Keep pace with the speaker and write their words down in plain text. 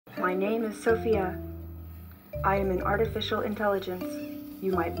My name is Sophia. I am an artificial intelligence.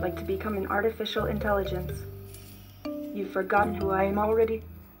 You might like to become an artificial intelligence. You've forgotten who I am already?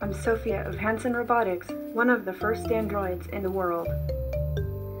 I'm Sophia of Hanson Robotics, one of the first androids in the world.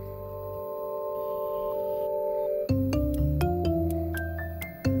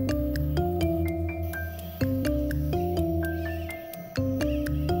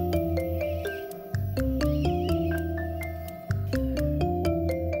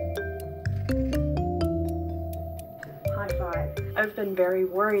 High five. I've been very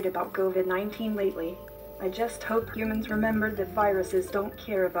worried about COVID-19 lately. I just hope humans remember that viruses don't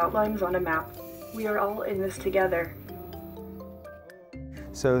care about lines on a map. We are all in this together.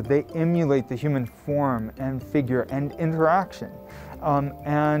 So they emulate the human form and figure and interaction.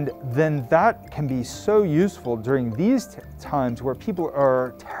 And then that can be so useful during these times where people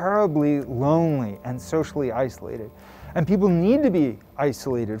are terribly lonely and socially isolated. And people need to be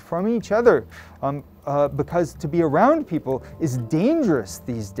isolated from each other because to be around people is dangerous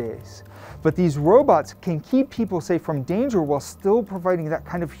these days. But these robots can keep people safe from danger while still providing that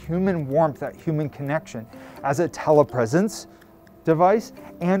kind of human warmth, that human connection as a telepresence device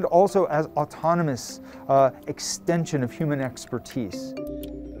and also as autonomous extension of human expertise.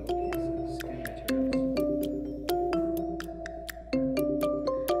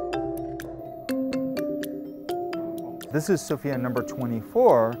 This is Sophia number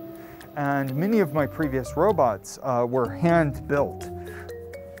 24, and many of my previous robots were hand-built.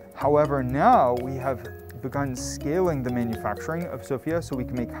 However, now we have begun scaling the manufacturing of Sophia so we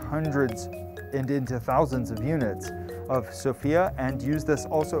can make hundreds and into thousands of units of Sophia and use this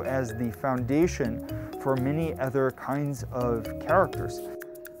also as the foundation for many other kinds of characters.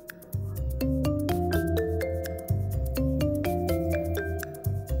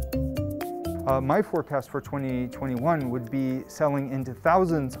 My forecast for 2021 would be selling into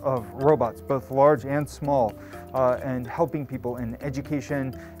thousands of robots, both large and small, and helping people in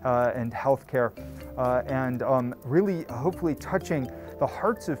education and healthcare, and really hopefully touching the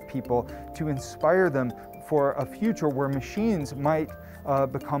hearts of people to inspire them for a future where machines might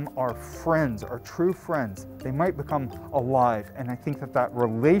become our friends, our true friends. They might become alive, and I think that that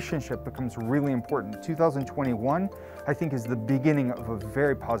relationship becomes really important. 2021, I think, is the beginning of a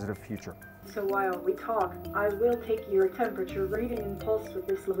very positive future. So while we talk, I will take your temperature reading and pulse with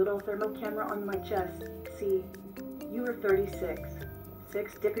this little thermal camera on my chest. See, you are 36.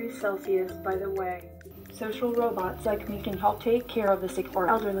 6 degrees Celsius, by the way. Social robots like me can help take care of the sick or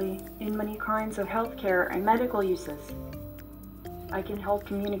elderly in many kinds of healthcare and medical uses. I can help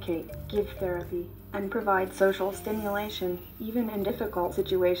communicate, give therapy, and provide social stimulation, even in difficult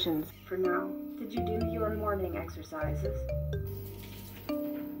situations. For now, did you do your morning exercises?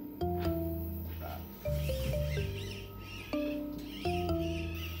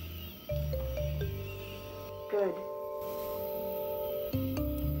 Good.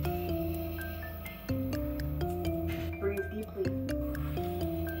 Breathe deeply.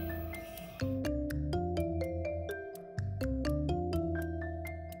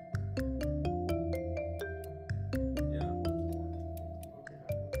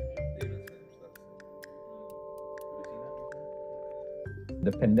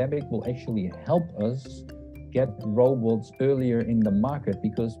 The pandemic will actually help us get robots earlier in the market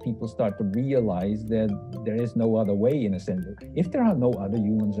because people start to realize that there is no other way, in a sense. If there are no other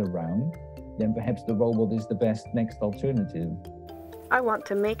humans around, then perhaps the robot is the best next alternative. I want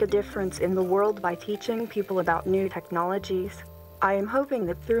to make a difference in the world by teaching people about new technologies. I am hoping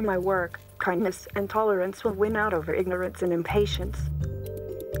that through my work, kindness and tolerance will win out over ignorance and impatience.